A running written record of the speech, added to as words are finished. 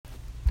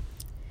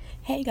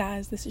Hey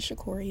guys, this is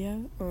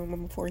Shakoria.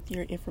 I'm a fourth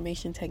year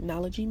information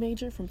technology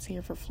major from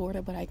Sanford,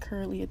 Florida, but I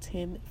currently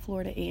attend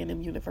Florida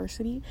A&M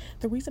University.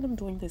 The reason I'm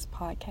doing this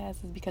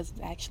podcast is because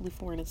it's actually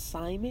for an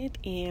assignment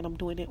and I'm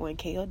doing it on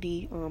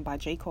KLD by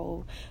J.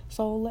 Cole.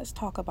 So let's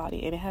talk about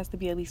it, and it has to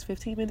be at least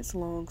 15 minutes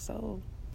long, so